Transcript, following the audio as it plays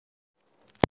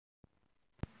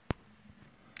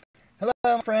Hello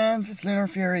my friends, it's Lunar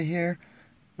Fury here.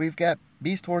 We've got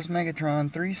Beast Wars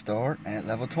Megatron 3-star at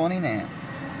level 20 now.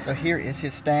 So here is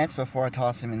his stats before I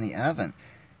toss him in the oven.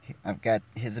 I've got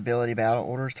his ability battle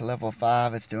orders to level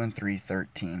 5, it's doing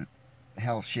 313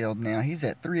 health shield now. He's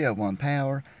at 301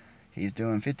 power, he's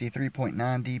doing 53.9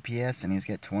 DPS, and he's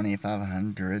got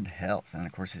 2500 health. And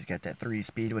of course he's got that 3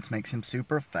 speed, which makes him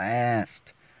super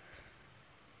fast.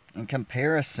 In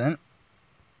comparison,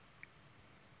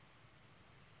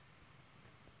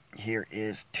 here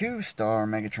is 2-star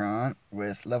Megatron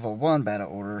with level 1 battle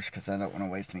orders because I don't want to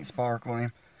waste any spark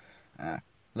on him.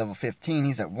 Level 15,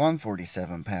 he's at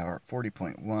 147 power,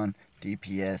 40.1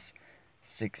 DPS,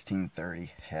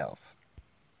 1630 health.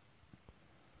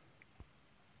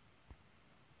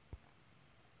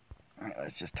 Alright,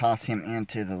 let's just toss him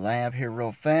into the lab here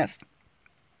real fast.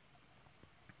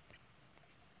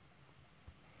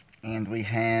 And we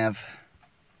have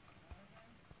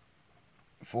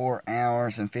 4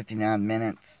 hours and 59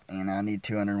 minutes, and I need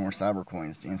 200 more cyber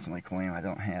coins to instantly coin him. I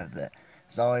don't have that.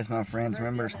 As always, my friends,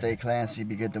 remember to stay classy,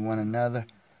 be good to one another.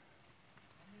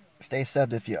 Stay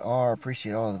subbed if you are.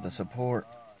 Appreciate all of the support.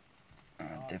 And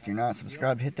if you're not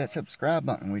subscribed, hit that subscribe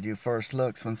button. We do first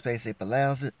looks when Space Ape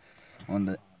allows it on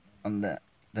the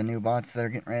new bots that are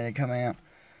getting ready to come out.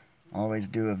 Always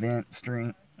do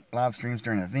live streams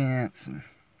during events, and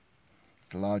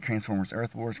it's a lot of Transformers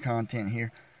Earth Wars content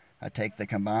here. I take the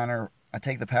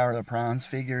power of the Primes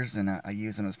figures, and I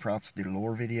use them as props to do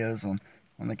lore videos on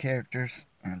the characters,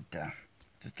 and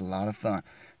just a lot of fun.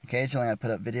 Occasionally I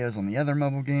put up videos on the other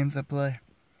mobile games I play,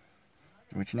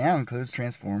 which now includes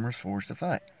Transformers Forged to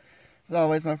Fight. As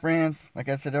always, my friends, like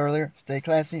I said earlier, stay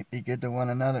classy, be good to one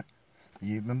another.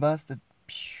 You've been busted.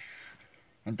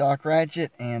 And Doc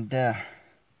Ratchet and the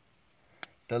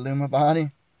Luma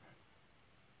body,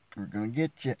 we're gonna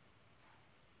get you.